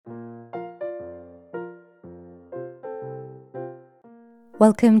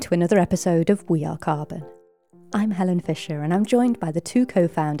Welcome to another episode of We Are Carbon. I'm Helen Fisher and I'm joined by the two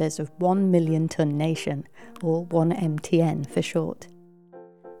co-founders of 1 Million Ton Nation, or 1MTN for short.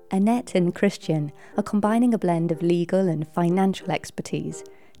 Annette and Christian are combining a blend of legal and financial expertise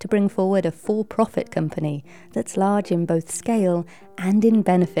to bring forward a for-profit company that's large in both scale and in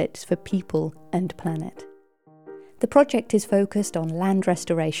benefits for people and planet. The project is focused on land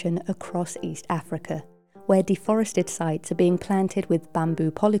restoration across East Africa, where deforested sites are being planted with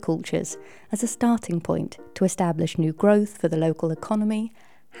bamboo polycultures as a starting point to establish new growth for the local economy,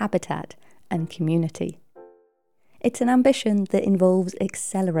 habitat and community. It's an ambition that involves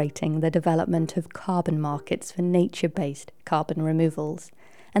accelerating the development of carbon markets for nature-based carbon removals,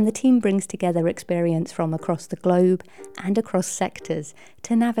 and the team brings together experience from across the globe and across sectors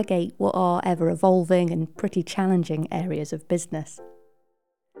to navigate what are ever-evolving and pretty challenging areas of business.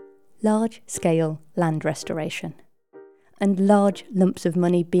 Large-scale land restoration, and large lumps of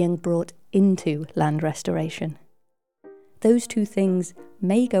money being brought into land restoration. Those two things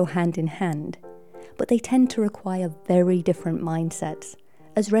may go hand in hand, but they tend to require very different mindsets,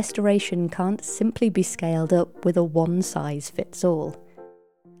 as restoration can't simply be scaled up with a one-size-fits-all.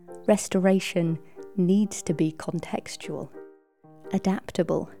 Restoration needs to be contextual,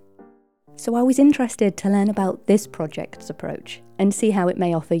 adaptable. So I was interested to learn about this project's approach and see how it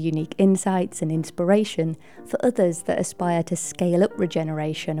may offer unique insights and inspiration for others that aspire to scale up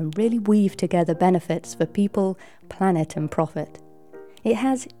regeneration and really weave together benefits for people, planet and profit. It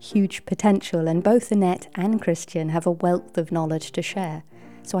has huge potential, and both Annette and Christian have a wealth of knowledge to share,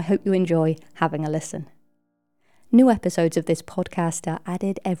 so I hope you enjoy having a listen. New episodes of this podcast are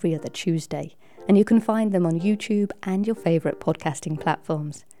added every other Tuesday, and you can find them on YouTube and your favourite podcasting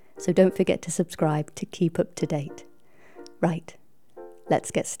platforms. So don't forget to subscribe to keep up to date. Right, let's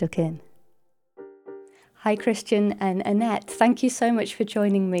get stuck in. Hi Christian and Annette, thank you so much for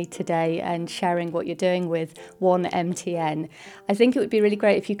joining me today and sharing what you're doing with 1MTN. I think it would be really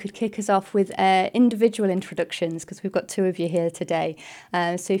great if you could kick us off with individual introductions, because we've got two of you here today.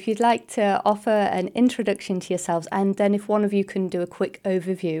 So if you'd like to offer an introduction to yourselves, and then if one of you can do a quick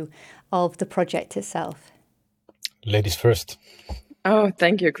overview of the project itself. Ladies first. Oh,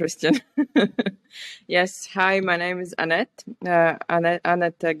 thank you, Christian. Yes, hi, my name is Annette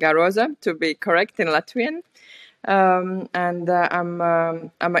Garoza, to be correct in Latvian. And I'm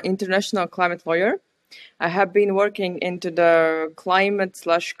an international climate lawyer. I have been working into the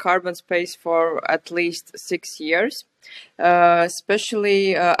climate/carbon space for at least 6 years,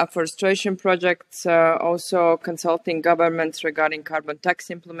 especially afforestation projects, also consulting governments regarding carbon tax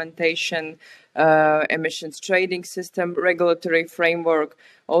implementation, emissions trading system, regulatory framework.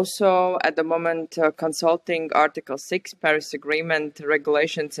 Also, at the moment, consulting Article 6 Paris Agreement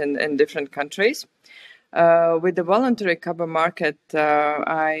regulations in different countries. With the voluntary carbon market,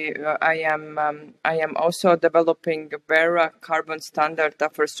 I am also developing Vera carbon standard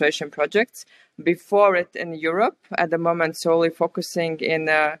afforestation projects. Before it in Europe, at the moment solely focusing in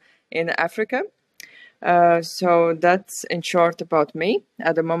Africa. So that's in short about me.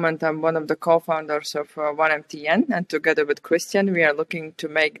 At the moment, I'm one of the co-founders of 1MTN, and together with Christian, we are looking to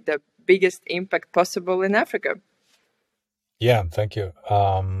make the biggest impact possible in Africa. Yeah, thank you.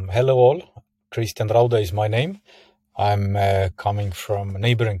 Hello all. Christian Rauda is my name. I'm coming from a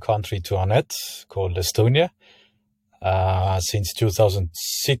neighboring country to Annette called Estonia. Since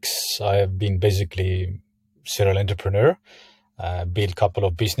 2006, I have been basically serial entrepreneur. Built a couple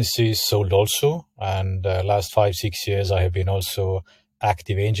of businesses, sold also, and last 5-6 years I have been also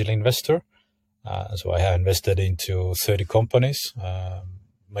active angel investor. So I have invested into 30 companies.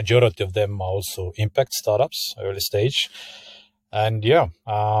 Majority of them are also impact startups, early stage. And yeah,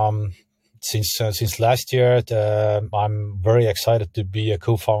 since last year, I'm very excited to be a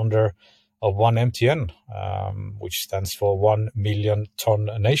co-founder of 1MTN, which stands for 1 Million Ton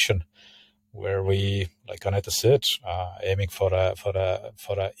Nation, where we, like Annette said, aiming for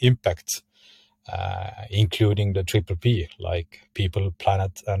a impact, including the triple P, like people,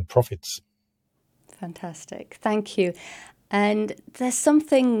 planet, and profits. Fantastic, thank you. And there's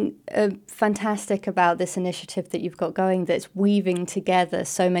something fantastic about this initiative that you've got going that's weaving together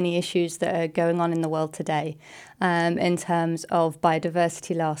so many issues that are going on in the world today, in terms of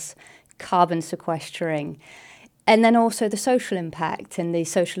biodiversity loss, carbon sequestering, and then also the social impact and the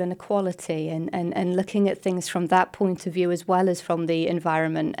social inequality and looking at things from that point of view as well as from the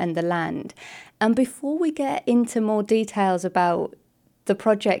environment and the land. And before we get into more details about the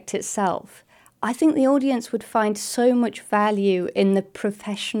project itself, I think the audience would find so much value in the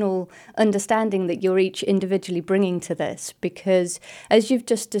professional understanding that you're each individually bringing to this, because as you've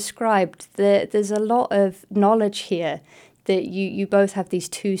just described, there's a lot of knowledge here that you both have these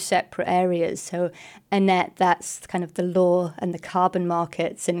two separate areas. So Annette, that's kind of the law and the carbon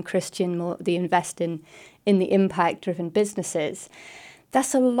markets, and Christian, more the invest in the impact-driven businesses.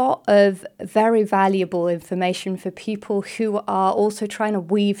 That's a lot of very valuable information for people who are also trying to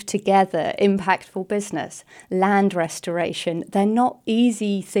weave together impactful business, land restoration. They're not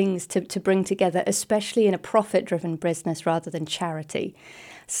easy things to bring together, especially in a profit-driven business rather than charity.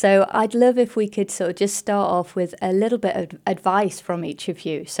 So I'd love if we could sort of just start off with a little bit of advice from each of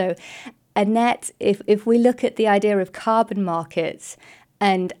you. So Annette, if we look at the idea of carbon markets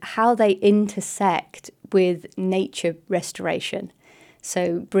and how they intersect with nature restoration,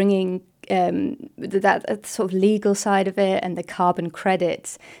 so bringing that sort of legal side of it and the carbon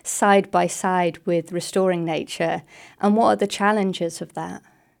credits side by side with restoring nature, and what are the challenges of that?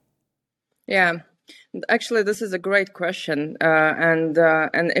 Yeah, actually, this is a great question, and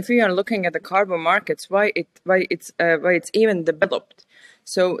if we are looking at the carbon markets, why it's even developed.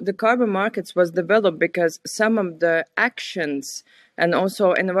 So the carbon markets was developed because some of the actions and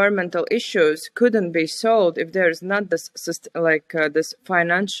also environmental issues couldn't be solved if there is not this this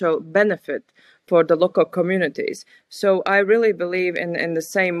financial benefit for the local communities. So I really believe in the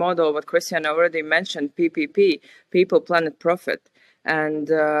same model what Christian already mentioned, PPP, people, planet, profit. And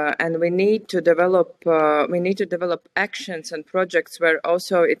we need to develop actions and projects where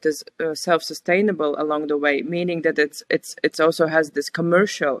also it is self-sustainable along the way, meaning that it's also has this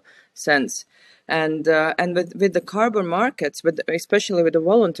commercial sense. And with the carbon markets, especially with the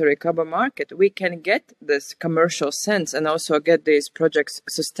voluntary carbon market, we can get this commercial sense and also get these projects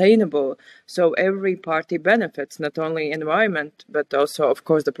sustainable. So every party benefits, not only environment, but also, of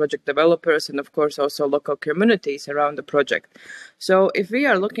course, the project developers and, of course, also local communities around the project. So if we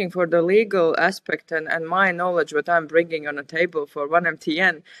are looking for the legal aspect and my knowledge, what I'm bringing on the table for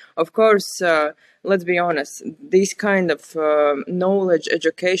 1MTN, of course, let's be honest, these kind of knowledge,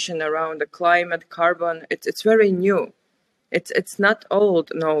 education around the climate, carbon, it's very new. It's not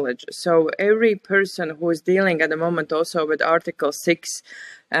old knowledge. So every person who is dealing at the moment also with Article 6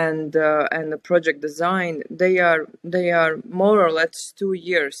 and the project design, they are more or less 2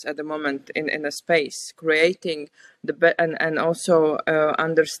 years at the moment in a space creating and also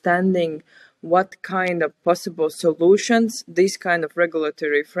understanding what kind of possible solutions this kind of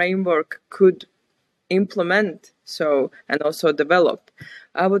regulatory framework could implement and also develop.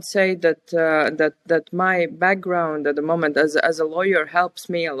 I would say that my background at the moment as a lawyer helps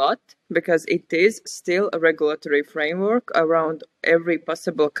me a lot, because it is still a regulatory framework around every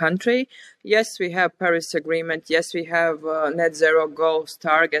possible country. Yes, we have Paris Agreement. Yes, we have net zero goals,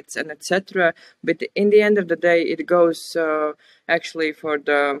 targets, and etc. But in the end of the day, it goes actually for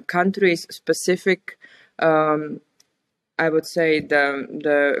the countries specific. I would say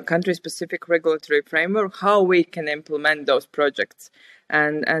the country-specific regulatory framework, how we can implement those projects.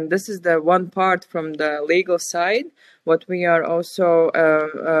 And this is the one part from the legal side, what we are also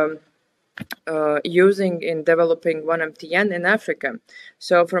using in developing 1MTN in Africa.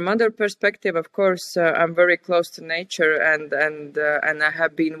 So from other perspective, of course, I'm very close to nature and I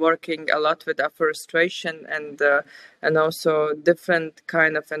have been working a lot with afforestation and also different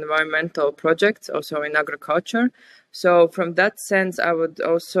kind of environmental projects, also in agriculture. So from that sense, I would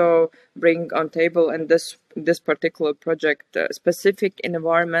also bring on table in this particular project specific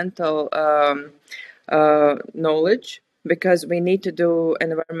environmental knowledge, because we need to do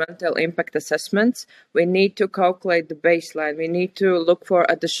environmental impact assessments. We need to calculate the baseline. We need to look for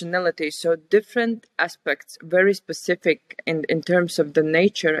additionality. So different aspects, very specific in terms of the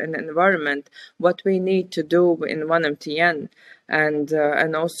nature and environment, what we need to do in 1MTN.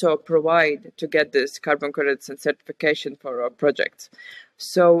 And also provide to get this carbon credits and certification for our projects.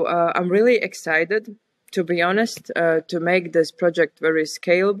 So I'm really excited, to be honest, to make this project very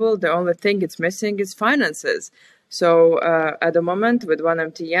scalable. The only thing it's missing is finances. So at the moment with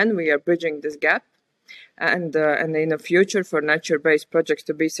 1MTN, we are bridging this gap. And in the future, for nature-based projects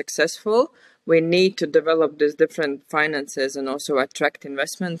to be successful, we need to develop these different finances and also attract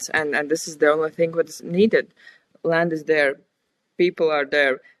investments. And this is the only thing what's needed. Land is there. People are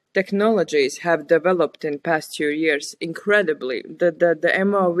there. Technologies have developed in past few years incredibly. The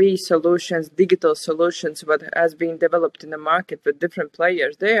MOV solutions, digital solutions, what has been developed in the market with different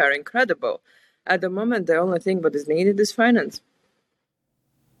players, they are incredible. At the moment, the only thing what is needed is finance.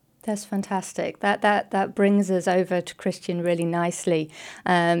 That's fantastic. That brings us over to Christian really nicely.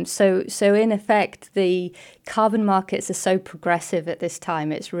 So in effect, the carbon markets are so progressive at this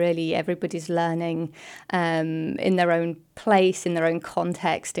time. It's really everybody's learning in their own place, in their own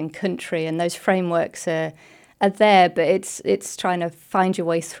context and country, and those frameworks are there. But it's trying to find your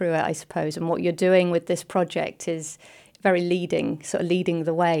way through it, I suppose. And what you're doing with this project is very leading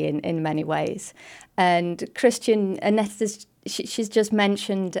the way in many ways. And Christian, Annette, she's just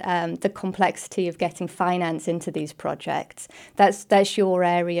mentioned the complexity of getting finance into these projects. That's your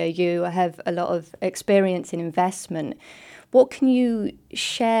area. You have a lot of experience in investment. What can you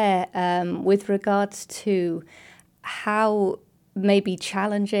share with regards to how maybe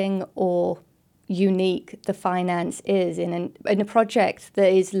challenging or unique the finance is in a project that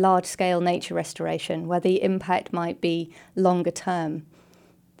is large-scale nature restoration, where the impact might be longer term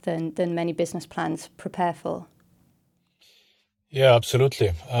than many business plans prepare for? Yeah,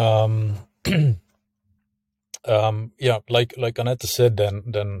 absolutely. Like Annette said,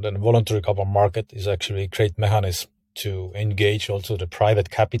 then voluntary carbon market is actually a great mechanism to engage also the private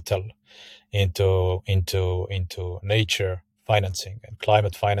capital into nature financing and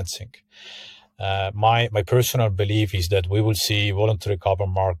climate financing. My personal belief is that we will see voluntary carbon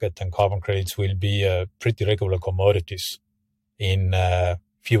market and carbon credits will be pretty regular commodities in a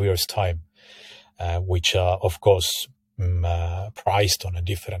few years' time, which are, of course, priced on a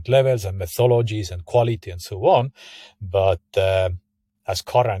different levels and methodologies and quality and so on. But as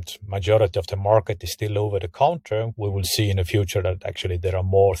current majority of the market is still over the counter, we will see in the future that actually there are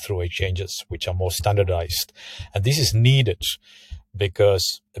more through exchanges which are more standardized. And this is needed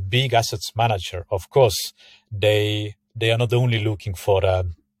because a big assets manager, of course, they are not only looking for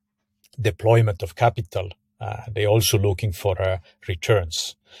deployment of capital, they're also looking for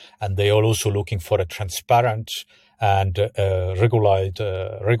returns, and they are also looking for a transparent and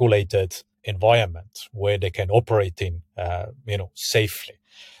regulated environment where they can operate in, safely.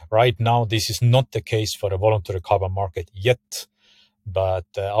 Right now, this is not the case for a voluntary carbon market yet, but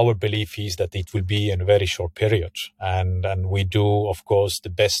our belief is that it will be in a very short period, and we do, of course, the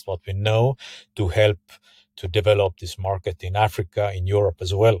best what we know to help to develop this market in Africa, in Europe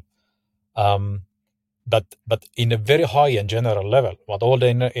as well. But in a very high and general level, what all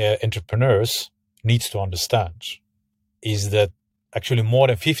the entrepreneurs needs to understand is that actually more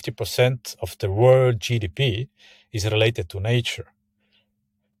than 50% of the world GDP is related to nature.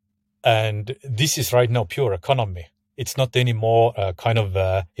 And this is right now pure economy. It's not anymore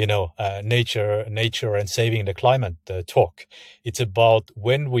nature and saving the climate talk. It's about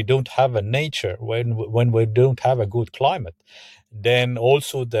when we don't have a nature, when we don't have a good climate, then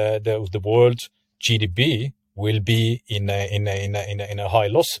also the world GDP will be in a high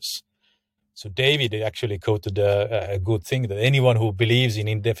losses. So David actually quoted a good thing that anyone who believes in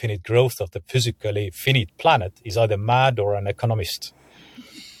indefinite growth of the physically finite planet is either mad or an economist.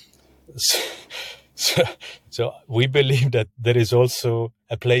 So we believe that there is also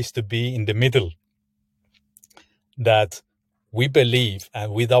a place to be in the middle, that we believe,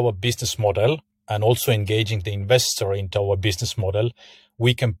 and with our business model and also engaging the investor into our business model,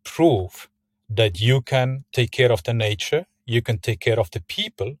 we can prove that you can take care of the nature, you can take care of the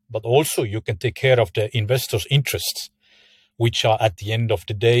people, but also you can take care of the investors' interests, which are at the end of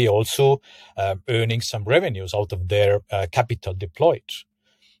the day also earning some revenues out of their capital deployed.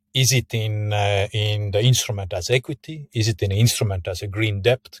 Is it in the instrument as equity? Is it in an instrument as a green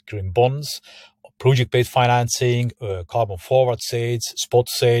debt, green bonds, project-based financing, carbon forward sales, spot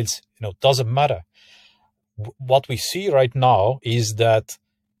sales? Doesn't matter. What we see right now is that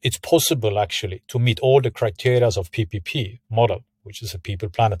it's possible actually to meet all the criteria of PPP model, which is a people,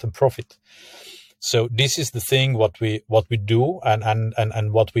 planet, and profit. So this is the thing what we do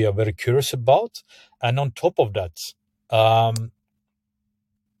and what we are very curious about. And on top of that,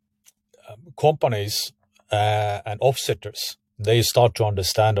 companies and offsetters, they start to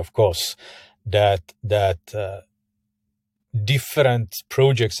understand, of course, that different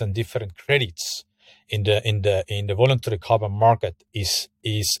projects and different credits in the voluntary carbon market is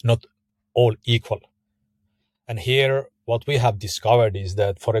not all equal. And here, what we have discovered is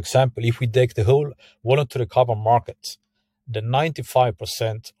that, for example, if we take the whole voluntary carbon market, the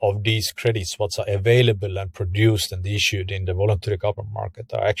 95% of these credits, what are available and produced and issued in the voluntary carbon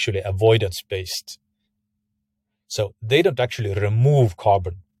market, are actually avoidance-based. So they don't actually remove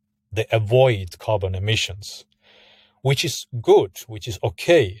carbon. They avoid carbon emissions, which is good, which is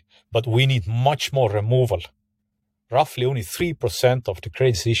okay, but we need much more removal. Roughly only 3% of the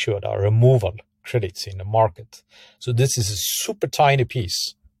credits issued are removal credits in the market. So this is a super tiny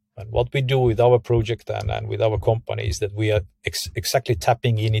piece. And what we do with our project and with our company is that we are exactly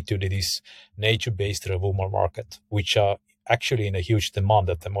tapping into this nature-based removal market, which are actually in a huge demand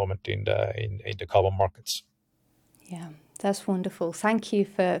at the moment in the carbon markets. Yeah, that's wonderful. Thank you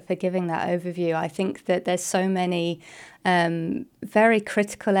for giving that overview. I think that there's so many very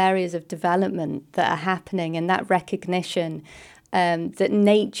critical areas of development that are happening, and that recognition that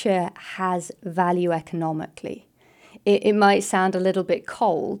nature has value economically. it might sound a little bit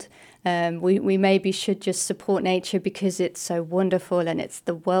cold. We maybe should just support nature because it's so wonderful and it's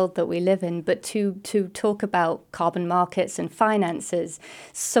the world that we live in. But to talk about carbon markets and finances,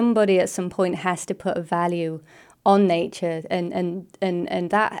 somebody at some point has to put a value on nature. And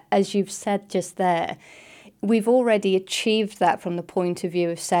that, as you've said just there, we've already achieved that from the point of view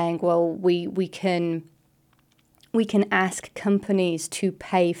of saying, well, we can ask companies to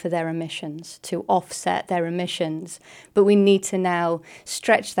pay for their emissions, to offset their emissions, but we need to now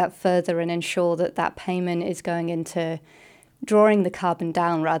stretch that further and ensure that that payment is going into drawing the carbon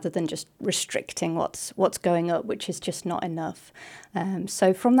down rather than just restricting what's going up, which is just not enough.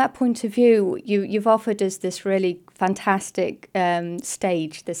 So from that point of view, you've offered us this really fantastic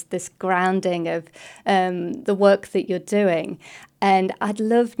stage, this grounding of the work that you're doing. And I'd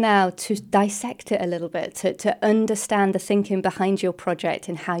love now to dissect it a little bit, to understand the thinking behind your project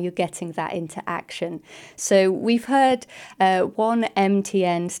and how you're getting that into action. So we've heard 1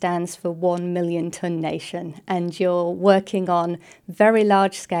 MTN stands for 1 million ton nation, and you're working on very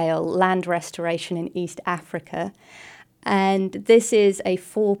large scale land restoration in East Africa. And this is a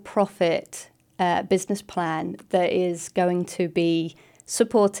for-profit business plan that is going to be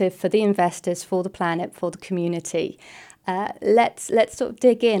supportive for the investors, for the planet, for the community. Let's sort of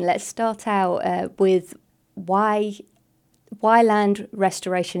dig in. Let's start out with why land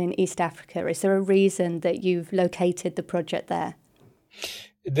restoration in East Africa? Is there a reason that you've located the project there?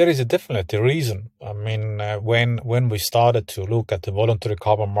 There is a definite reason. I mean, when we started to look at the voluntary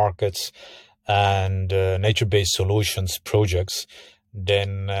carbon markets and nature-based solutions projects,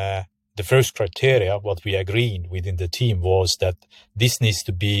 then the first criteria, what we agreed within the team, was that this needs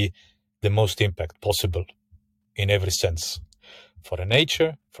to be the most impact possible in every sense, for the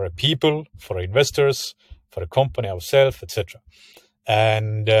nature, for the people, for investors, for the company ourselves, etc.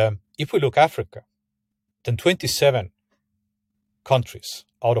 And if we look Africa, then 27 countries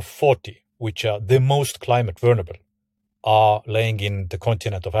out of 40, which are the most climate vulnerable, are laying in the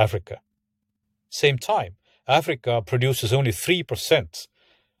continent of Africa. Same time, Africa produces only 3%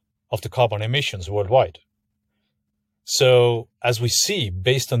 of the carbon emissions worldwide. So as we see,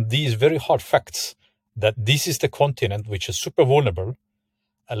 based on these very hard facts, that this is the continent which is super vulnerable,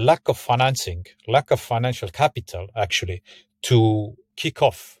 a lack of financing, lack of financial capital, actually, to kick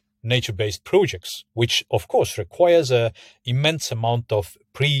off nature-based projects, which of course requires an immense amount of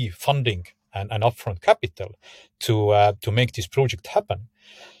pre-funding and upfront capital to make this project happen.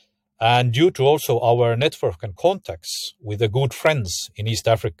 And due to also our network and contacts with the good friends in East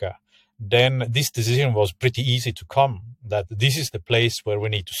Africa, then this decision was pretty easy to come, that this is the place where we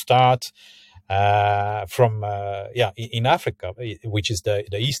need to start in Africa, which is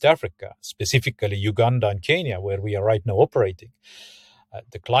the East Africa, specifically Uganda and Kenya, where we are right now operating.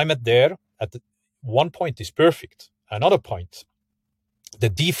 The climate there at one point is perfect. Another point, the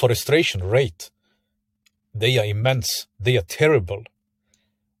deforestation rate, they are immense. They are terrible.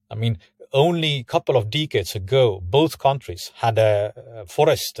 I mean, only a couple of decades ago, both countries had a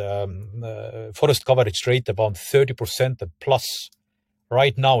forest coverage rate about 30% and plus.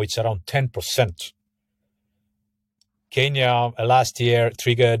 Right now, it's around 10%. Kenya last year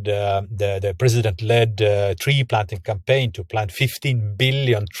triggered the president-led tree planting campaign to plant 15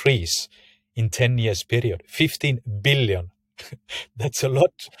 billion trees in 10 years period. 15 billion. That's a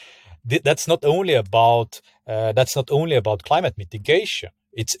lot. That's not only about climate mitigation.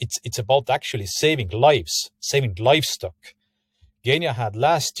 It's about actually saving lives, saving livestock. Kenya had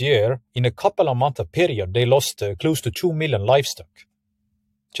last year, in a couple of months period, they lost close to 2 million livestock.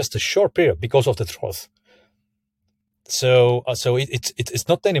 Just a short period because of the drought. So it's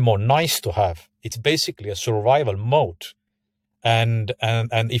not anymore nice to have. It's basically a survival mode. And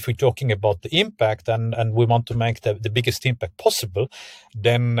if we're talking about the impact and we want to make the biggest impact possible,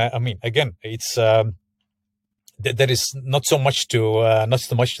 then I mean, again, it's there is not so much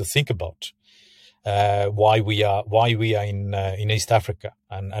to think about. Why we are in East Africa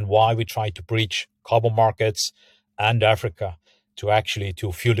and why we try to breach carbon markets and Africa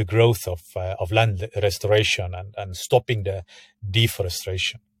to fuel the growth of land restoration and stopping the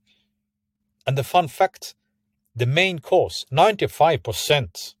deforestation. And the fun fact, the main cause,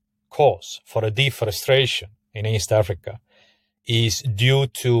 95% cause for the deforestation in East Africa is due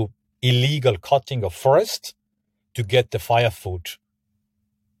to illegal cutting of forest to get the firewood.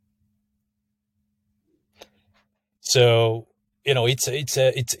 So,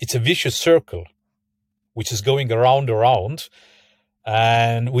 it's a vicious circle which is going around,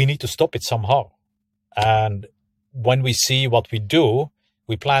 and we need to stop it somehow. And when we see what we do,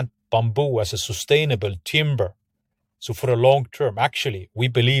 we plant bamboo as a sustainable timber. So for a long term, actually, we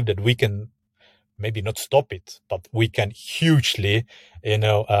believe that we can maybe not stop it, but we can hugely,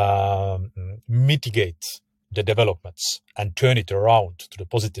 mitigate the developments and turn it around to the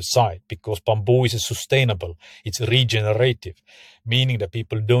positive side, because bamboo is sustainable, it's regenerative, meaning that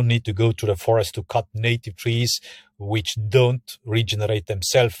people don't need to go to the forest to cut native trees which don't regenerate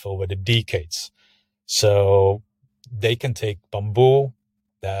themselves over the decades. So they can take bamboo,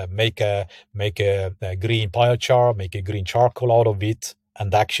 make a green biochar, make a green charcoal out of it,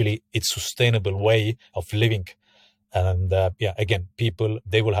 and actually it's sustainable way of living. And again, people,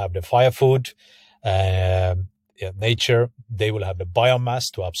 they will have the firewood, nature, they will have the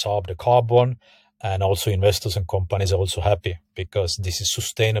biomass to absorb the carbon, and also investors and companies are also happy because this is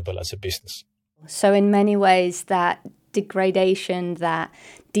sustainable as a business. So in many ways, that degradation, that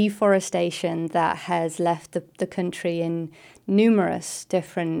deforestation that has left the country in numerous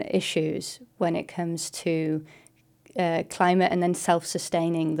different issues when it comes to climate and then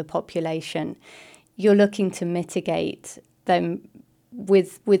self-sustaining the population, you're looking to mitigate them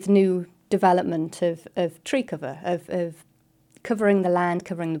with new development of tree cover, of covering the land,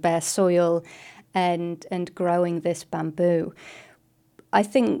 covering the bare soil, and growing this bamboo. I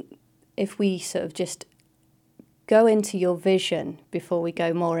think if we sort of just go into your vision before we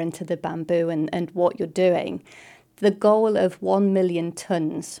go more into the bamboo and what you're doing, the goal of 1 million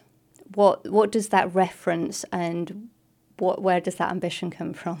tons, what does that reference, and where does that ambition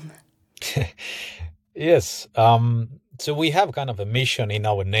come from? Yes. So we have kind of a mission in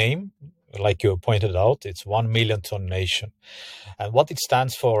our name, like you pointed out. It's 1 million ton nation. And what it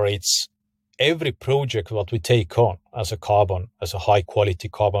stands for, it's every project what we take on as a high quality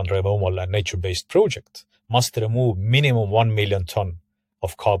carbon removal and nature-based project must remove minimum 1 million ton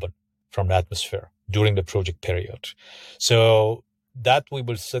of carbon from the atmosphere during the project period. So that we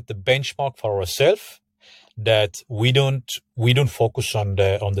will set the benchmark for ourselves, that we don't focus on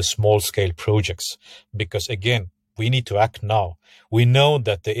the small scale projects, because again, we need to act now. We know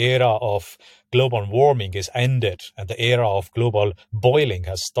that the era of global warming is ended and the era of global boiling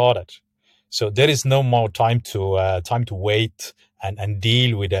has started. So there is no more time to wait and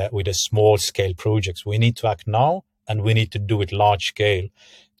deal with a small scale projects. We need to act now, and we need to do it large scale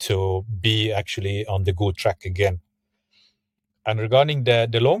to be actually on the good track again. And regarding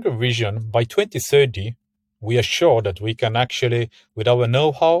the longer vision, by 2030, we are sure that we can actually, with our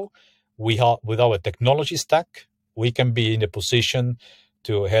know-how, with our technology stack, we can be in a position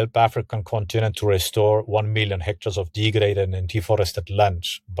to help African continent to restore 1 million hectares of degraded and deforested land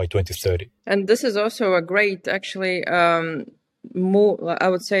by 2030. And this is also a great, actually, I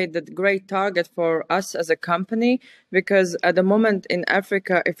would say that great target for us as a company, because at the moment in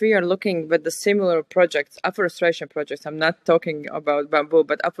Africa, if we are looking with the similar projects, afforestation projects, I'm not talking about bamboo,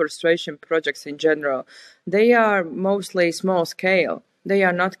 but afforestation projects in general, they are mostly small scale. They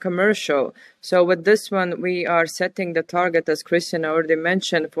are not commercial. So with this one, we are setting the target, as Christian already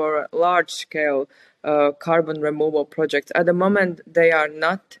mentioned, for large scale carbon removal projects. At the moment, they are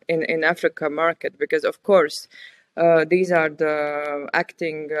not in Africa market, because of course, these are the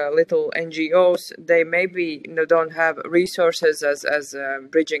acting little NGOs. They maybe don't have resources as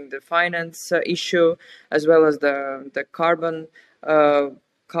bridging the finance issue, as well as the carbon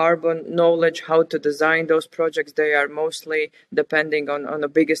knowledge, how to design those projects. They are mostly depending on the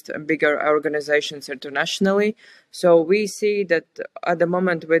biggest and bigger organizations internationally. So we see that at the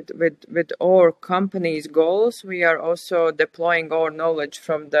moment with our company's goals, we are also deploying our knowledge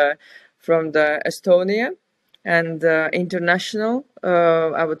from the Estonia and international,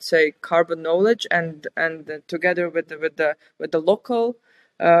 I would say, carbon knowledge, and together with the local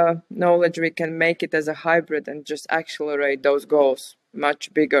knowledge, we can make it as a hybrid and just accelerate those goals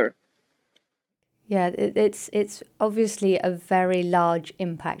much bigger. Yeah, it's obviously a very large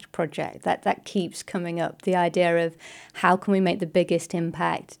impact project that keeps coming up. The idea of how can we make the biggest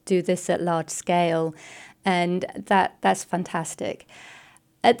impact, do this at large scale, and that's fantastic.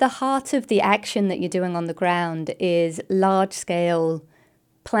 At the heart of the action that you're doing on the ground is large-scale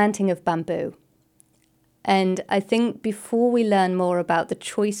planting of bamboo. And I think before we learn more about the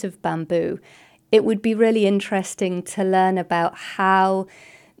choice of bamboo, it would be really interesting to learn about how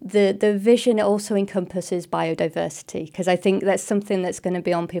the vision also encompasses biodiversity, because I think that's something that's going to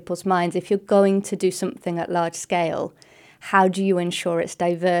be on people's minds. If you're going to do something at large scale, how do you ensure it's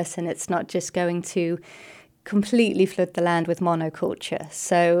diverse and it's not just going to completely flood the land with monoculture?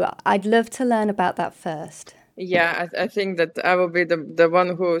 So I'd love to learn about that first. Yeah, I think that I will be the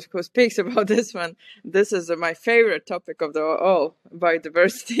one who speaks about this one. This is my favorite topic of the all,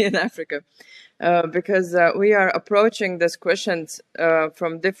 biodiversity in Africa, because we are approaching these questions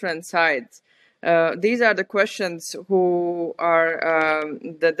from different sides. These are the questions who are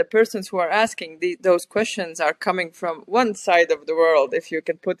the persons who are asking those questions are coming from one side of the world, if you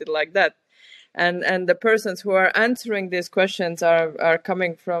can put it like that. And the persons who are answering these questions are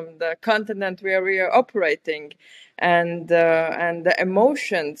coming from the continent where we are operating, and the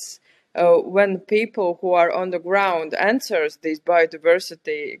emotions when people who are on the ground answers these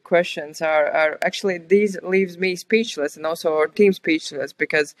biodiversity questions are actually, these leaves me speechless, and also our team speechless,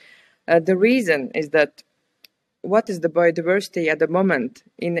 because the reason is that what is the biodiversity at the moment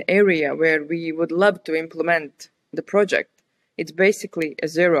in the area where we would love to implement the project? It's basically a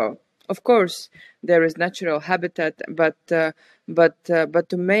zero. Of course, there is natural habitat, but to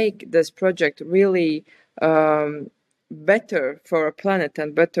make this project really better for our planet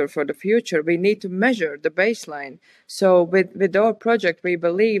and better for the future, we need to measure the baseline. So with our project, we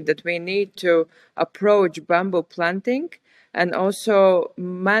believe that we need to approach bamboo planting and also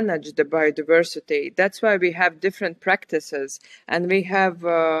manage the biodiversity. That's why we have different practices, and we have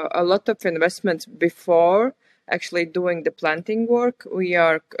a lot of investments before actually doing the planting work. We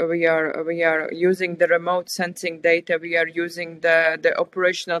are using the remote sensing data. We are using the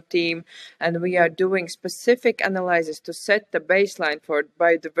operational team, and we are doing specific analysis to set the baseline for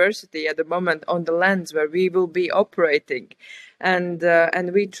biodiversity at the moment on the lands where we will be operating. And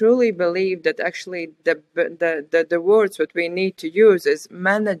we truly believe that actually the words that we need to use is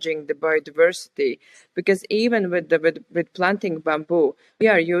managing the biodiversity, because even with planting bamboo, we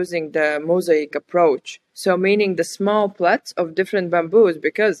are using the mosaic approach. So meaning the small plots of different bamboos,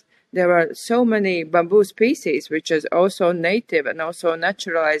 because there are so many bamboo species which is also native and also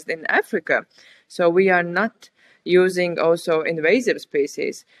naturalized in Africa. So we are not using also invasive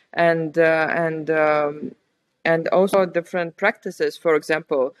species, and also different practices. For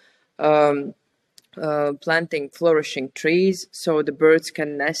example, planting flourishing trees so the birds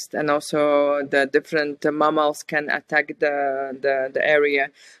can nest, and also the different mammals can attack the area.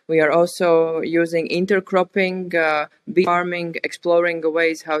 We are also using intercropping, bee farming, exploring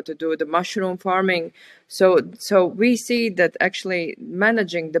ways how to do the mushroom farming. So we see that actually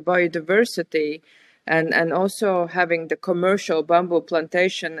managing the biodiversity and also having the commercial bamboo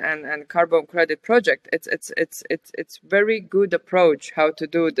plantation and carbon credit project, it's very good approach how to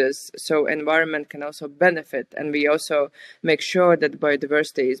do this, so environment can also benefit, and we also make sure that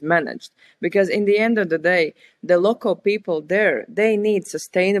biodiversity is managed, because in the end of the day, the local people there, they need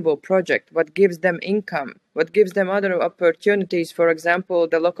sustainable project what gives them income, what gives them other opportunities. For example,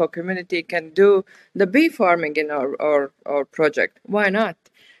 the local community can do the bee farming in our project. Why not?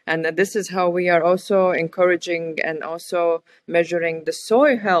 And this is how we are also encouraging and also measuring the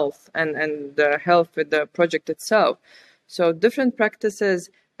soil health and the health with the project itself. So different practices,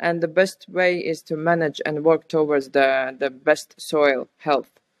 and the best way is to manage and work towards the best soil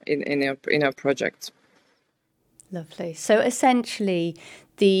health in our projects. Lovely. So essentially,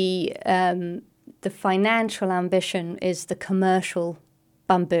 the financial ambition is the commercial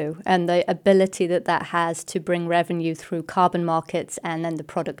bamboo and the ability that has to bring revenue through carbon markets and then the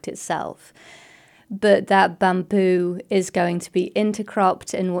product itself. But that bamboo is going to be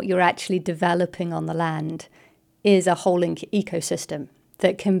intercropped, and what you're actually developing on the land is a whole ecosystem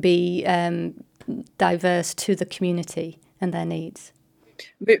that can be diverse to the community and their needs.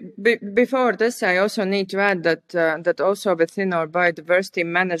 Before this, I also need to add that also within our biodiversity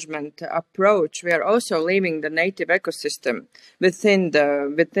management approach, we are also leaving the native ecosystem within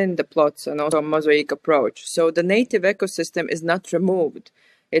the plots, and also mosaic approach. So the native ecosystem is not removed.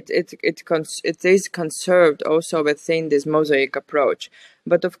 It is conserved also within this mosaic approach.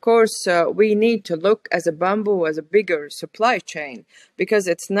 But of course, we need to look as a bamboo as a bigger supply chain, because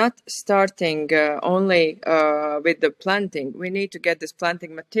it's not starting only with the planting. We need to get this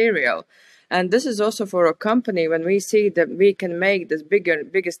planting material. And this is also for a company when we see that we can make this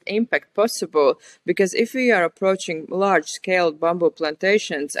biggest impact possible, because if we are approaching large-scale bamboo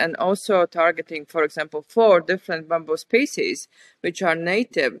plantations and also targeting, for example, 4 different bamboo species, which are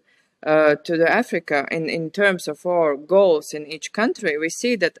native to the Africa in terms of our goals in each country, we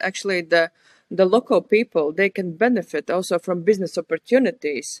see that actually the local people, they can benefit also from business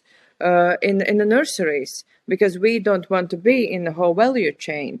opportunities in the nurseries, because we don't want to be in the whole value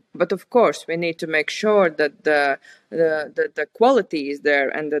chain. But of course, we need to make sure that the quality is there,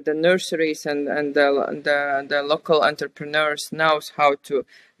 and that the nurseries and the local entrepreneurs knows how to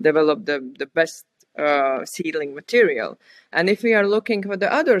develop the best seedling material. And if we are looking for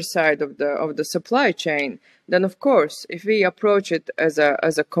the other side of the supply chain, then of course, if we approach it as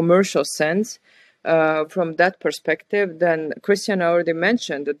a commercial sense, from that perspective, then Christian already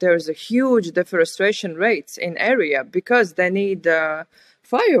mentioned that there is a huge deforestation rates in area, because they need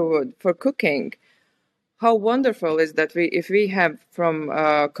firewood for cooking. How wonderful is that if we have from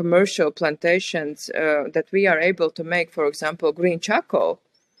commercial plantations that we are able to make, for example, green charcoal,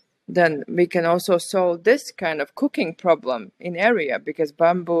 then we can also solve this kind of cooking problem in area, because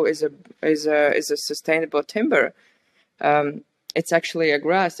bamboo is a sustainable timber. It's actually a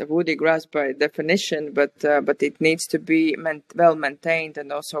grass, a woody grass by definition, but it needs to be well maintained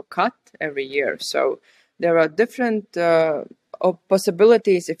and also cut every year. So there are different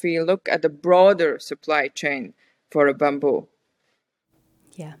possibilities if we look at the broader supply chain for a bamboo.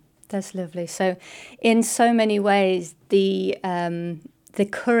 Yeah, that's lovely. So in so many ways, the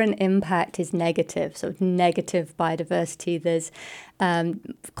current impact is negative, so negative biodiversity. There's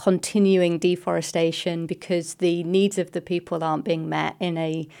continuing deforestation because the needs of the people aren't being met in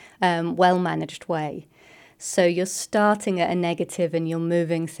a well-managed way. So you're starting at a negative and you're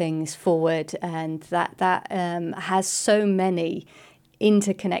moving things forward, and that has so many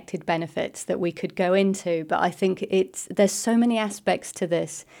interconnected benefits that we could go into. But I think there's so many aspects to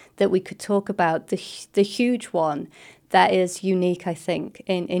this that we could talk about. The huge one that is unique, I think,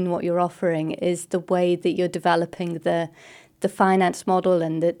 in what you're offering is the way that you're developing the finance model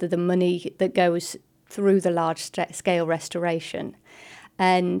and the money that goes through the large-scale restoration.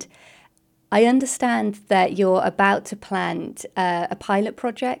 And I understand that you're about to plant a pilot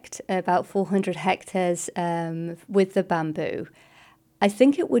project, about 400 hectares with the bamboo. I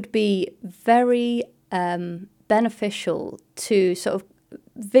think it would be very beneficial to sort of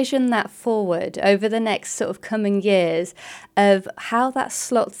vision that forward over the next sort of coming years of how that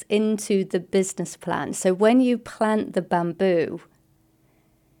slots into the business plan. So when you plant the bamboo,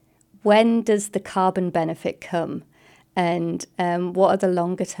 when does the carbon benefit come? And what are the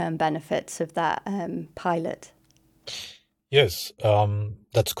longer term benefits of that pilot? Yes,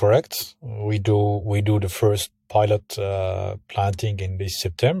 that's correct. We do the first pilot planting in this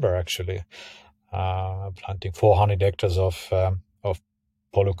September, actually, planting 400 hectares of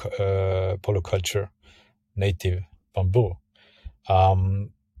polyculture, native bamboo.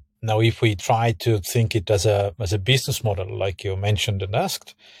 Now, if we try to think it as a business model, like you mentioned and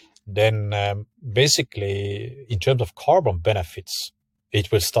asked, then basically, in terms of carbon benefits,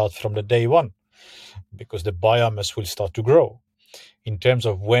 it will start from the day one, because the biomass will start to grow. In terms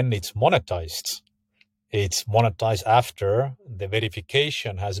of when it's monetized after the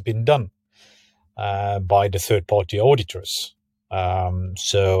verification has been done by the third-party auditors.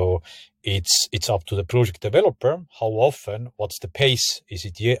 So it's up to the project developer how often, what's the pace? Is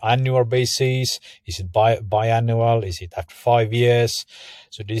it annual basis? Is it biannual? Is it after 5 years?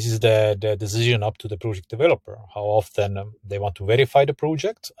 So this is the decision up to the project developer, how often they want to verify the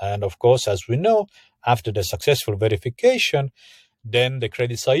project. And of course, as we know, after the successful verification, then the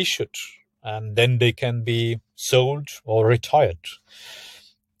credits are issued and then they can be sold or retired.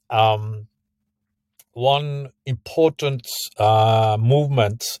 One important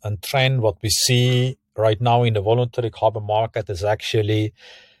movement and trend what we see right now in the voluntary carbon market is actually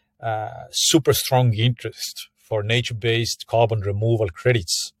super strong interest for nature-based carbon removal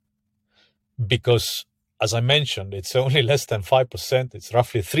credits, because, as I mentioned, it's only less than 5%. It's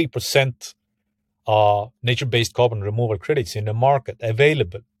roughly 3% nature-based carbon removal credits in the market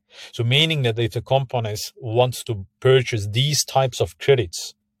available. So meaning that if the companies wants to purchase these types of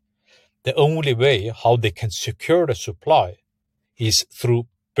credits, the only way how they can secure the supply is through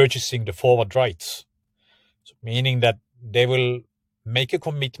purchasing the forward rights. So meaning that they will make a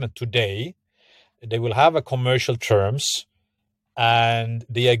commitment today, they will have a commercial terms, and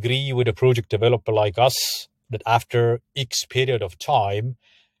they agree with a project developer like us that after X period of time,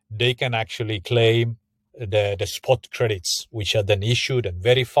 they can actually claim the spot credits, which are then issued and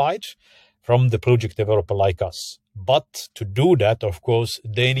verified from the project developer like us. But to do that, of course,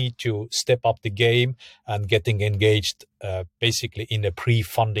 they need to step up the game and getting engaged basically in the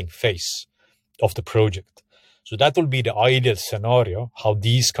pre-funding phase of the project. So that will be the ideal scenario, how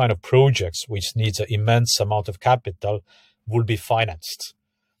these kind of projects, which needs an immense amount of capital, will be financed.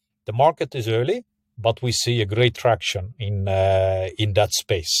 The market is early, but we see a great traction in that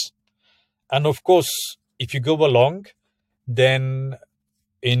space. And of course, if you go along, then,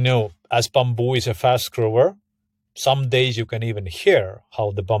 as bamboo is a fast grower, some days you can even hear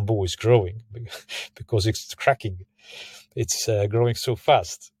how the bamboo is growing because it's cracking. It's growing so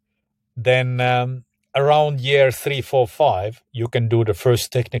fast. Then around year 3, 4, 5, you can do the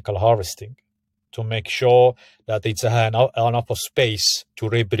first technical harvesting to make sure that it's enough of space to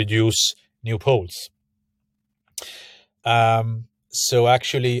reproduce new poles. So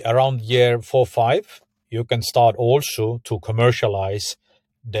actually around year 4, 5, you can start also to commercialize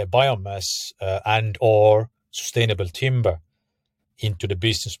the biomass and or sustainable timber into the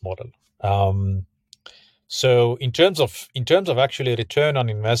business model. So in terms of actually return on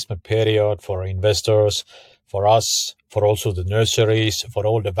investment period for investors, for us, for also the nurseries, for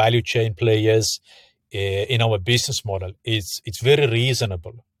all the value chain players in our business model, it's very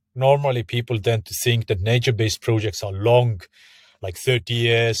reasonable. Normally, people tend to think that nature-based projects are long, like 30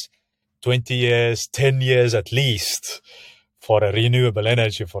 years, 20 years, 10 years at least for a renewable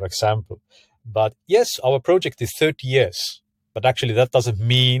energy, for example. But yes, our project is 30 years, but actually that doesn't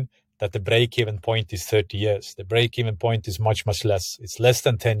mean that the break-even point is 30 years. The break-even point is much, much less. It's less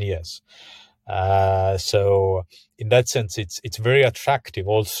than 10 years. So in that sense, it's very attractive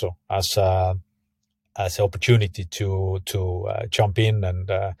also as an opportunity to jump in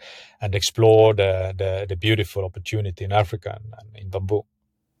and explore the beautiful opportunity in Africa and in bamboo.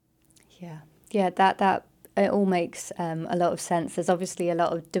 Yeah, that it all makes a lot of sense. There's obviously a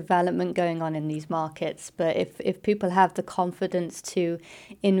lot of development going on in these markets, but if people have the confidence to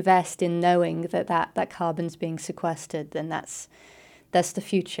invest in knowing that carbon's being sequestered, then that's the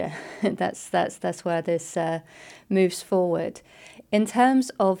future. that's where this moves forward. In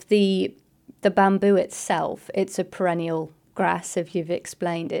terms of the bamboo itself, it's a perennial grass, if you've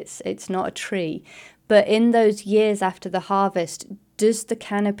explained. It's not a tree. But in those years after the harvest, does the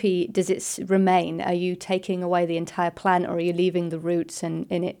canopy, does it remain? Are you taking away the entire plant, or are you leaving the roots and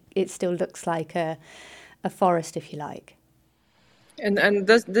it still looks like a forest, if you like? And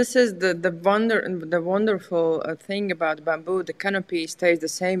this is the wonderful thing about bamboo. The canopy stays the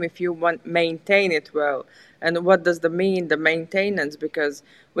same if you maintain it well. And what does that mean, the maintenance? Because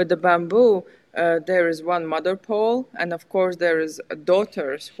with the bamboo, there is one mother pole, and of course there is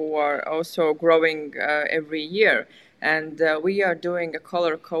daughters who are also growing every year. And we are doing a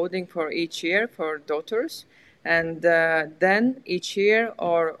color coding for each year for daughters. And then each year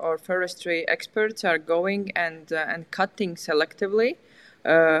our forestry experts are going and cutting selectively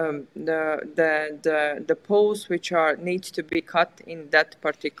the poles which need to be cut in that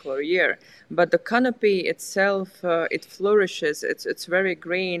particular year. But the canopy itself, it flourishes. It's very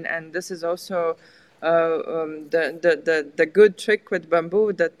green, and this is also the good trick with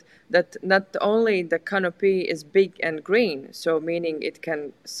bamboo, that not only the canopy is big and green, so meaning it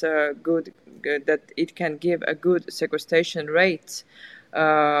can that it can give a good sequestration rate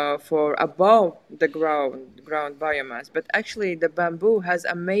for above the ground biomass. But actually the bamboo has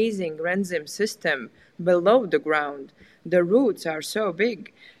amazing rhizoom system below the ground. The roots are so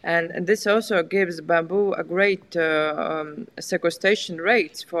big, and this also gives bamboo a great sequestration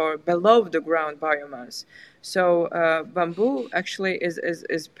rates for below the ground biomass. So bamboo actually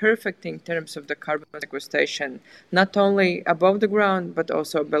is perfect in terms of the carbon sequestration, not only above the ground but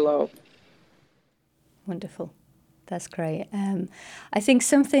also below. Wonderful. That's great. I think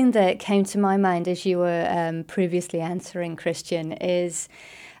something that came to my mind as you were previously answering, Christian, is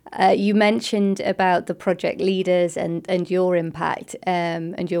you mentioned about the project leaders and your impact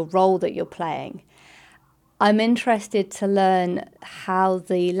and your role that you're playing. I'm interested to learn how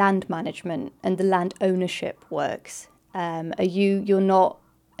the land management and the land ownership works. You're not,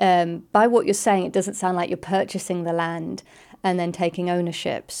 by what you're saying, it doesn't sound like you're purchasing the land and then taking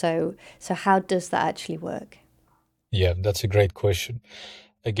ownership. So how does that actually work? Yeah, that's a great question.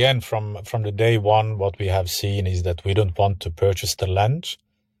 Again, from the day one, what we have seen is that we don't want to purchase the land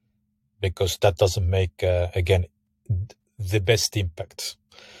because that doesn't make, again, the best impact.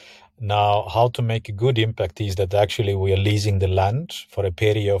 Now, how to make a good impact is that actually we are leasing the land for a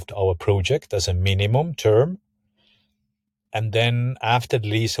period of our project as a minimum term. And then after the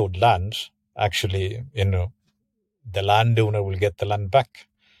leasehold land, actually, the landowner will get the land back,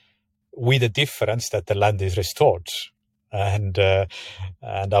 with the difference that the land is restored and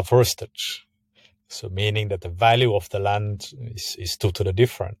afforested. So meaning that the value of the land is totally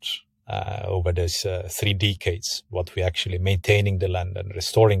different over these 3 decades, what we actually maintaining the land and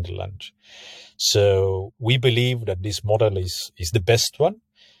restoring the land. So we believe that this model is the best one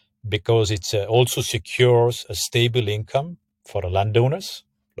because it also secures a stable income for the landowners,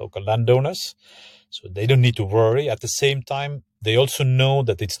 local landowners. So they don't need to worry. At the same time, they also know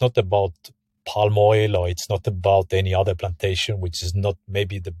that it's not about palm oil or it's not about any other plantation, which is not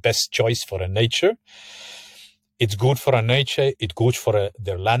maybe the best choice for a nature. It's good for a nature. It's good for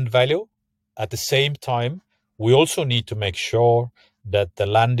their land value. At the same time, we also need to make sure that the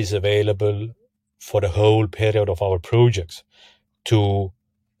land is available for the whole period of our projects to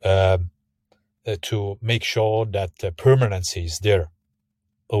make sure that the permanency is there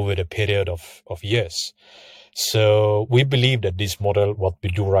over the period of years. So we believe that this model, what we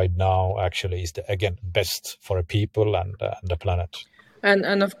do right now, actually is again best for people and the planet.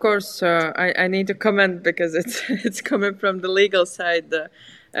 And of course, I need to comment because it's it's coming from the legal side.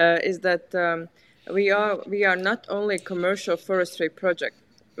 Is that we are not only a commercial forestry project.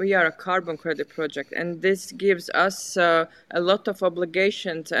 We are a carbon credit project, and this gives us a lot of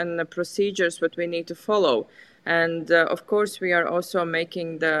obligations and procedures that we need to follow. And of course, we are also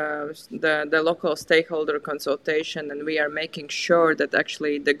making the local stakeholder consultation, and we are making sure that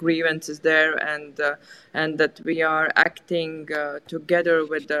actually the grievance is there, and that we are acting together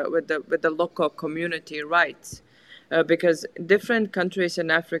with the local community rights. Because different countries in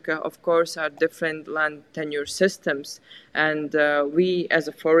Africa, of course, are different land tenure systems, and we, as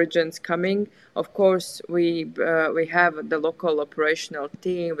a foragens coming, of course, we have the local operational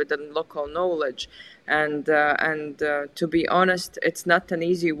team with the local knowledge, and to be honest, it's not an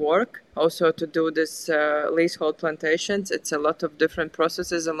easy work. Also, to do this leasehold plantations, it's a lot of different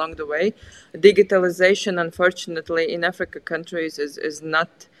processes along the way. Digitalization, unfortunately, in Africa countries is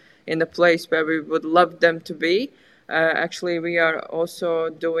not in a place where we would love them to be. Actually, we are also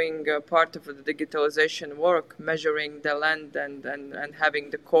doing part of the digitalization work, measuring the land and having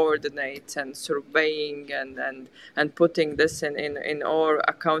the coordinates and surveying and putting this in our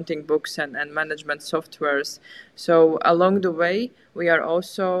accounting books and management softwares. So along the way, we are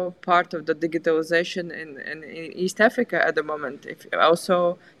also part of the digitalization in East Africa at the moment, if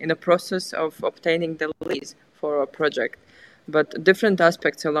also in a process of obtaining the lease for our project. But different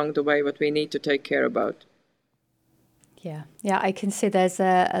aspects along the way what we need to take care about. Yeah, I can see there's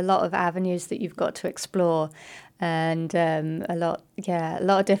a lot of avenues that you've got to explore, and a lot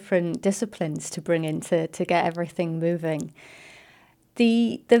of different disciplines to bring in to get everything moving.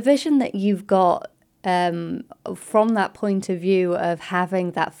 The vision that you've got from that point of view of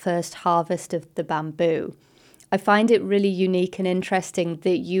having that first harvest of the bamboo, I find it really unique and interesting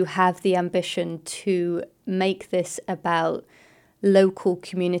that you have the ambition to make this about local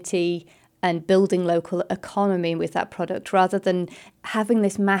community and building local economy with that product, rather than having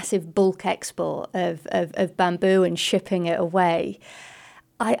this massive bulk export of bamboo and shipping it away.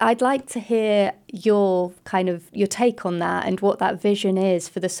 I'd like to hear your take on that and what that vision is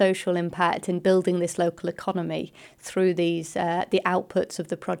for the social impact in building this local economy through these the outputs of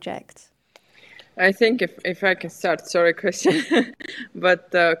the project. I think if I can start, sorry, Christian, but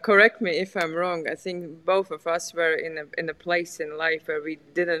correct me if I'm wrong. I think both of us were in a place in life where we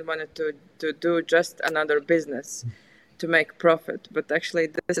didn't want to do just another business to make profit, but actually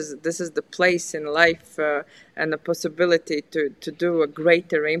this is the place in life and the possibility to do a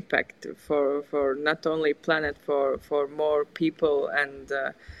greater impact for not only planet, for more people, and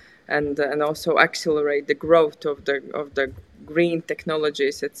also accelerate the growth of the green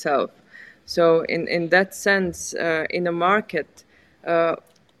technologies itself. So in that sense, in a market, uh,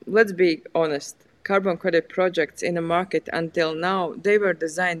 let's be honest, carbon credit projects in a market until now, they were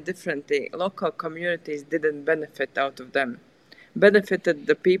designed differently. Local communities didn't benefit out of them. Benefited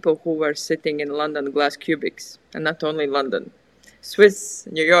the people who were sitting in London glass cubics, and not only London, Swiss,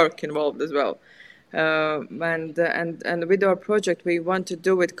 New York involved as well. And with our project, we want to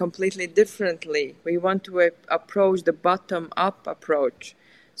do it completely differently. We want to approach the bottom up approach.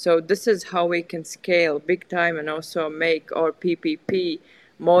 So this is how we can scale big time and also make our PPP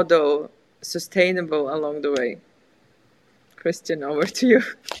model sustainable along the way. Christian, over to you.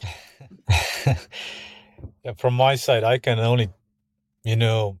 Yeah, from my side, I can only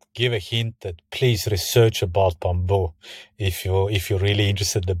give a hint that please research about bamboo. If you're really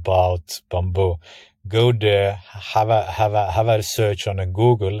interested about bamboo, go there, have a research on a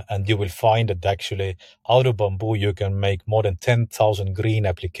Google, and you will find that actually out of bamboo you can make more than 10,000 green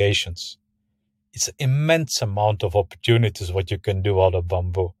applications. It's an immense amount of opportunities what you can do out of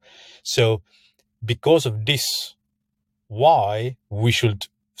bamboo. So because of this, why we should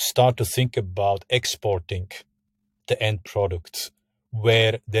start to think about exporting the end product,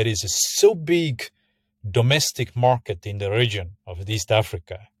 where there is a so big domestic market in the region of East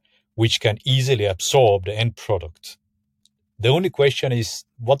Africa, which can easily absorb the end product. The only question is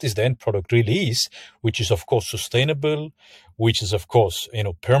what is the end product really is, which is of course sustainable, which is of course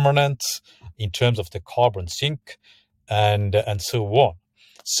permanent in terms of the carbon sink and so on.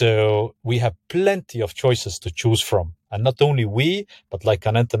 So we have plenty of choices to choose from. And not only we, but like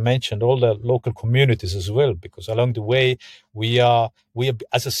Ananta mentioned, all the local communities as well, because along the way, we are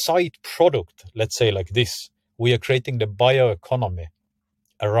as a side product, let's say like this, we are creating the bioeconomy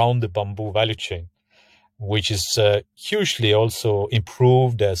around the bamboo value chain, which is hugely also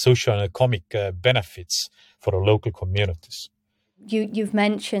improve the social and economic benefits for the local communities. You've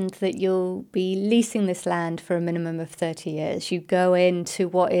mentioned that you'll be leasing this land for a minimum of 30 years. You go into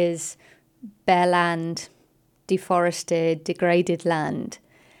what is bare land deforested, degraded land.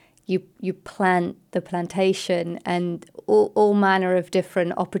 You plant the plantation and all manner of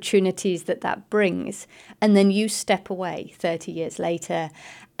different opportunities that brings, and then you step away 30 years later,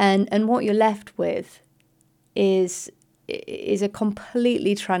 and what you're left with is a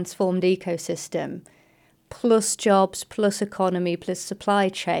completely transformed ecosystem, plus jobs, plus economy, plus supply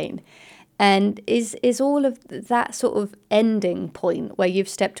chain. And is all of that sort of ending point where you've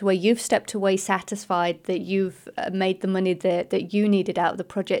stepped away satisfied that you've made the money that you needed out of the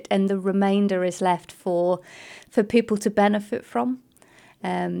project, and the remainder is left for people to benefit from?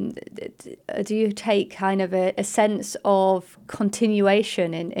 Do you take kind of a sense of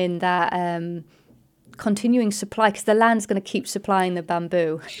continuation in that continuing supply? Because the land's going to keep supplying the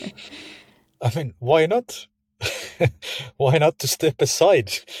bamboo. I mean, why not? Why not to step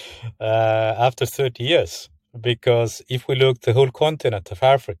aside after 30 years? Because if we look the whole continent of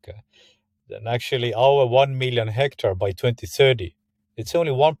Africa, then actually our 1 million hectare by 2030, it's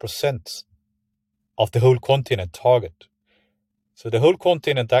only 1% of the whole continent target. So the whole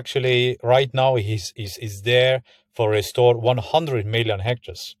continent actually right now is there for restore 100 million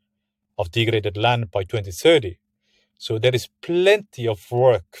hectares of degraded land by 2030. So there is plenty of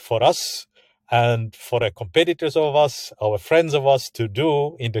work for us and for the competitors of us, our friends of us, to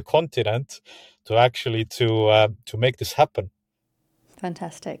do in the continent to actually to make this happen.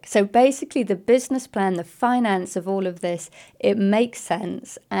 Fantastic. So basically the business plan, the finance of all of this, it makes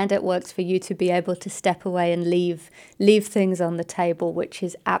sense and it works for you to be able to step away and leave things on the table, which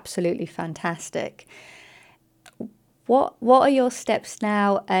is absolutely fantastic. What are your steps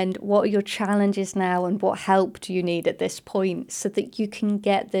now, and what are your challenges now, and what help do you need at this point so that you can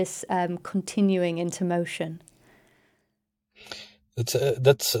get this continuing into motion?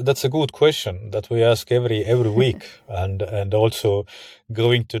 That's a good question that we ask every week, and also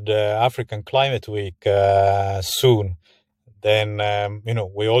going to the African Climate Week soon. Then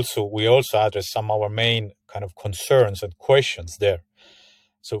we also address some of our main kind of concerns and questions there.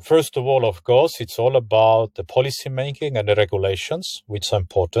 So first of all, of course, it's all about the policy making and the regulations, which are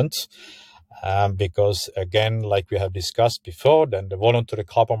important. Because again, like we have discussed before, then the voluntary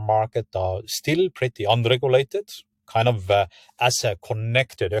carbon market are still pretty unregulated, kind of as a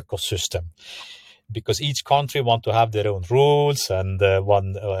connected ecosystem, because each country want to have their own rules and their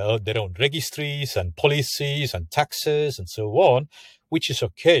own registries and policies and taxes and so on, which is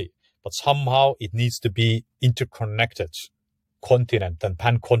okay, but somehow it needs to be interconnected, continent and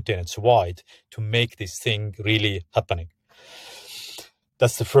pan-continents wide, to make this thing really happening.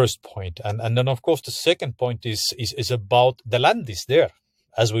 That's the first point. And then, of course, the second point is about the land is there,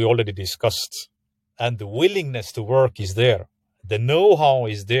 as we already discussed. And the willingness to work is there. The know-how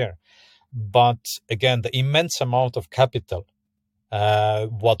is there. But again, the immense amount of capital,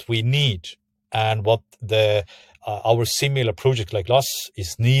 what we need and what our similar project like us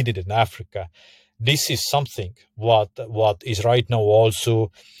is needed in Africa. This is something what is right now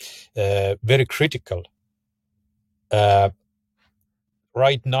also very critical.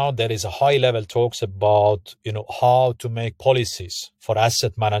 Right now, there is a high-level talks about how to make policies for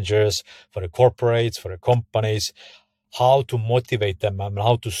asset managers, for the corporates, for the companies, how to motivate them and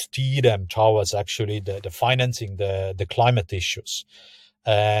how to steer them towards actually the financing the climate issues.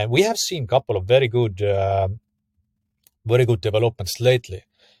 We have seen a couple of very good developments lately,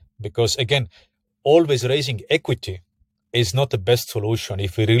 because again, always raising equity is not the best solution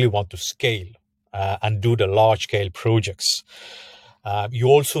if we really want to scale and do the large-scale projects. You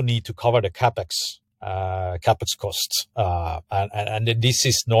also need to cover the capex costs, and this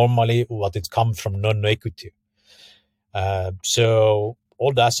is normally what it comes from non-equity. So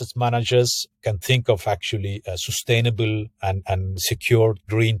all the asset managers can think of actually sustainable and secure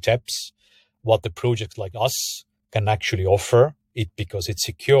green taps, what the projects like us can actually offer it, because it's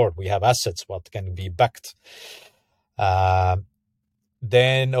secure. We have assets what can be backed.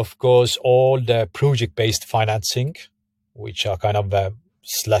 Then, of course, all the project-based financing, which are kind of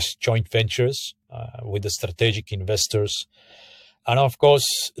slash joint ventures with the strategic investors. And of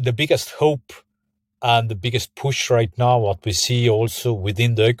course, the biggest hope and the biggest push right now, what we see also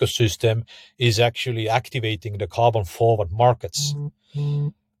within the ecosystem, is actually activating the carbon forward markets. Mm-hmm.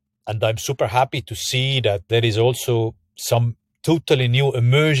 And I'm super happy to see that there is also some totally new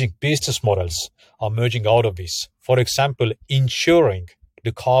emerging business models emerging out of this. For example, insuring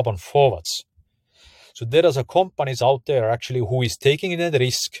the carbon forwards. So there are companies out there actually who is taking the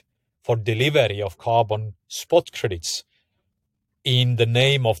risk for delivery of carbon spot credits in the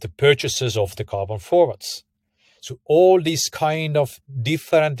name of the purchases of the carbon forwards. So all these kind of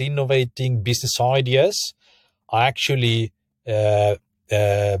different innovating business ideas are actually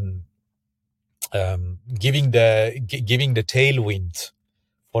giving the tailwind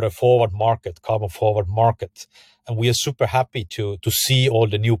for a forward market, carbon forward market. And we are super happy to see all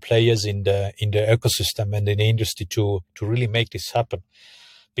the new players in the ecosystem and in the industry to really make this happen.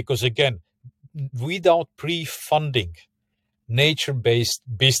 Because again, without pre-funding, nature-based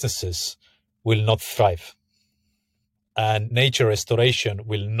businesses will not thrive, and nature restoration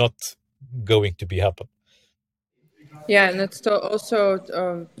will not going to be happen. Yeah, and it's also,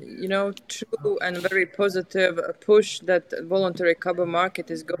 true and very positive push that voluntary carbon market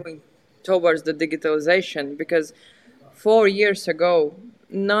is going towards the digitalization, because 4 years ago,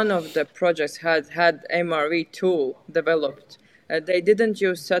 none of the projects had MRV tool developed. They didn't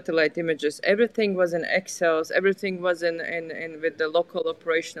use satellite images. Everything was in Excels. Everything was in with the local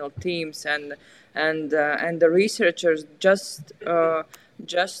operational teams, and the researchers just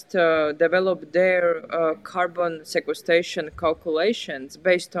developed their carbon sequestration calculations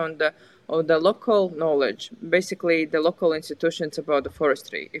based on the local knowledge, basically the local institutions about the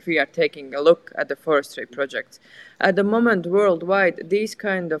forestry. If we are taking a look at the forestry projects, at the moment worldwide, these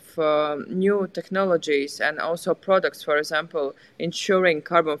kind of new technologies and also products, for example, ensuring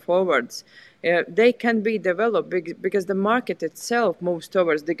carbon forwards, they can be developed because the market itself moves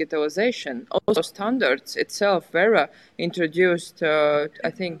towards digitalization. Also, standards itself, Vera introduced,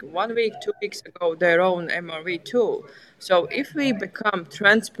 I think 1 week, 2 weeks ago, their own MRV tool. So if we become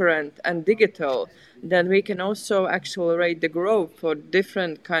transparent and digital, then we can also accelerate the growth for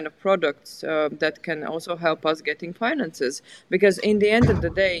different kind of products that can also help us getting finances. Because in the end of the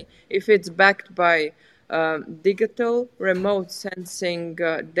day, if it's backed by digital remote sensing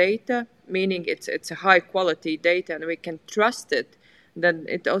data, meaning it's a high quality data and we can trust it, then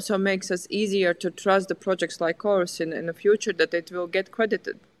it also makes us easier to trust the projects like ours in the future, that it will get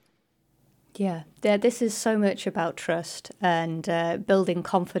credited. Yeah, this is so much about trust and building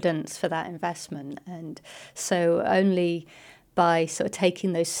confidence for that investment. And so only by sort of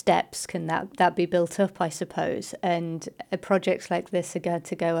taking those steps can that be built up, I suppose. And projects like this are going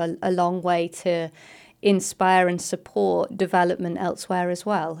to go a long way to inspire and support development elsewhere as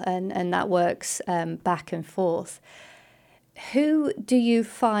well. And that works back and forth. Who do you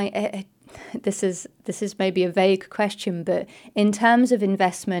find... This is maybe a vague question, but in terms of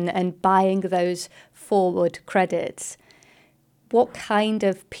investment and buying those forward credits, what kind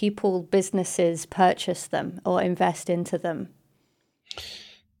of people, businesses purchase them or invest into them?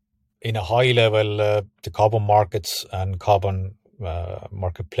 In a high level, the carbon markets and carbon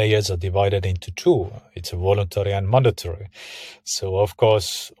market players are divided into two. It's a voluntary and mandatory. So, of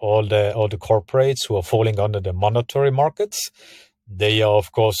course, all the corporates who are falling under the mandatory markets, they are,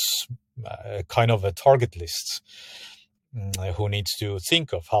 of course, kind of a target list who needs to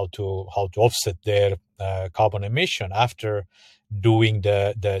think of how to offset their carbon emission after doing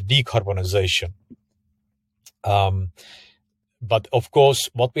the decarbonization. But of course,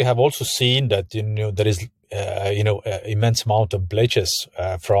 what we have also seen that there is immense amount of pledges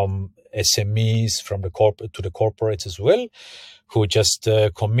from SMEs, from the corporate to the corporates as well, who just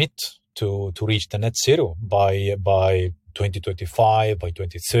commit to reach the net zero by 2025, by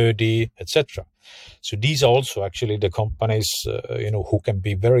 2030, etc. So these are also actually the companies who can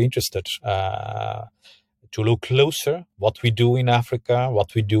be very interested to look closer what we do in Africa,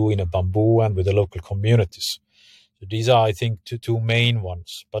 what we do in a bamboo and with the local communities. So these are, I think, two main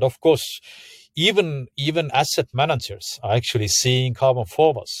ones. But of course, even asset managers are actually seeing carbon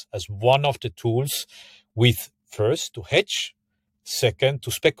forwards as one of the tools, with first to hedge, second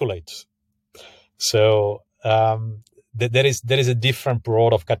to speculate. So there is a different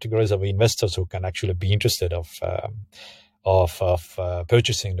broad of categories of investors who can actually be interested of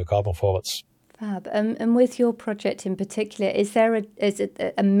purchasing the carbon forwards. Fab. And with your project in particular, is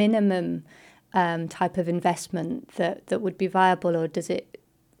it a minimum type of investment that would be viable, or does it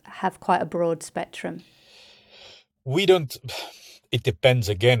have quite a broad spectrum? We don't. It depends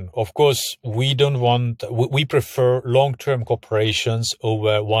again. Of course, we prefer long-term corporations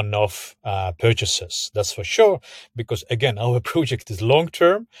over one-off purchases. That's for sure, because again, our project is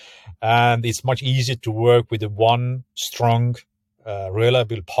long-term, and it's much easier to work with one strong,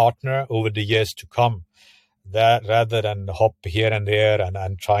 reliable partner over the years to come, that rather than hop here and there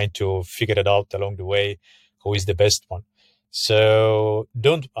and trying to figure it out along the way, who is the best one. So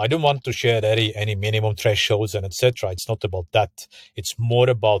I don't want to share any minimum thresholds and etc. It's not about that. It's more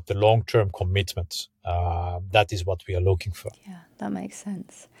about the long-term commitment. That is what we are looking for. Yeah, that makes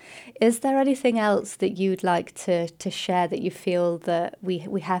sense. Is there anything else that you'd like to share that you feel that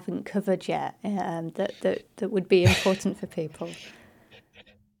we haven't covered yet, that would be important for people?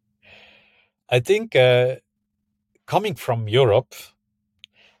 I think coming from Europe,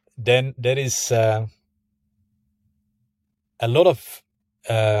 then there is a lot of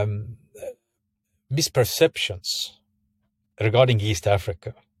misperceptions regarding East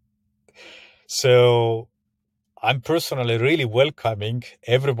Africa. So I'm personally really welcoming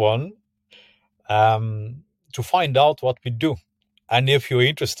everyone to find out what we do. And if you're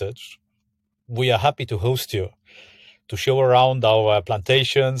interested, we are happy to host you, to show around our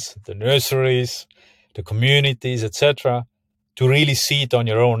plantations, the nurseries, the communities, etc., to really see it on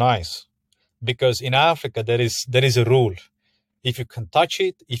your own eyes. Because in Africa, there is a rule. If you can touch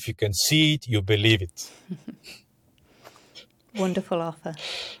it, if you can see it, you believe it. Wonderful offer.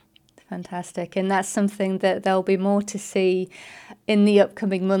 Fantastic. And that's something that there'll be more to see in the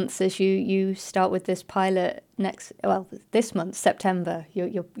upcoming months as you start with this pilot this month, September.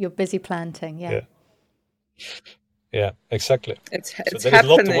 You're busy planting. Yeah. Yeah, exactly. It's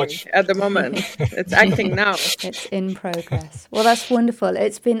happening at the moment. It's acting now. It's in progress. Well, that's wonderful.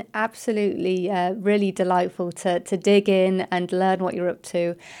 It's been absolutely really delightful to dig in and learn what you're up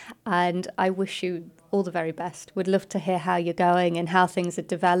to. And I wish you all the very best. Would love to hear how you're going and how things are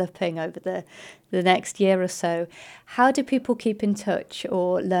developing over the next year or so. How do people keep in touch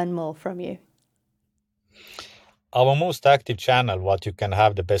or learn more from you? Our most active channel, what you can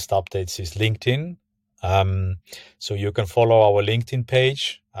have the best updates, is LinkedIn. So you can follow our LinkedIn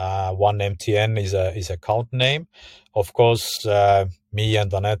page. 1MTN is account name. Of course, me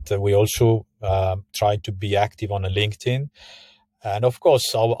and Annette, we also try to be active on a LinkedIn. And of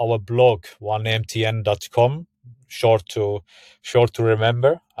course, our blog, 1mtn.com, short to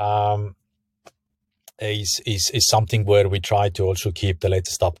remember, is something where we try to also keep the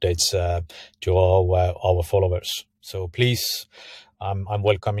latest updates to our followers. So please, I'm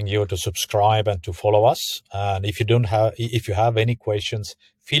welcoming you to subscribe and to follow us. And if you have any questions,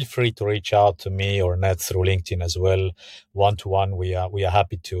 feel free to reach out to me or Ned through LinkedIn as well, one-to-one. We are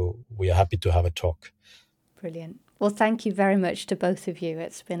happy to have a talk. Brilliant. Well, thank you very much to both of you.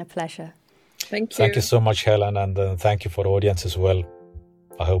 It's been a pleasure. Thank you. Thank you so much, Helen, and thank you for the audience as well.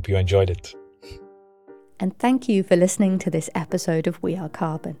 I hope you enjoyed it. And thank you for listening to this episode of We Are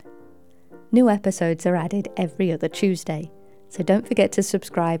Carbon. New episodes are added every other Tuesday, so don't forget to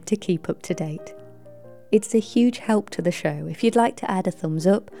subscribe to keep up to date. It's a huge help to the show if you'd like to add a thumbs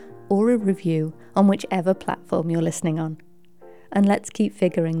up or a review on whichever platform you're listening on. And let's keep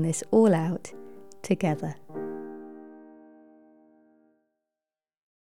figuring this all out together.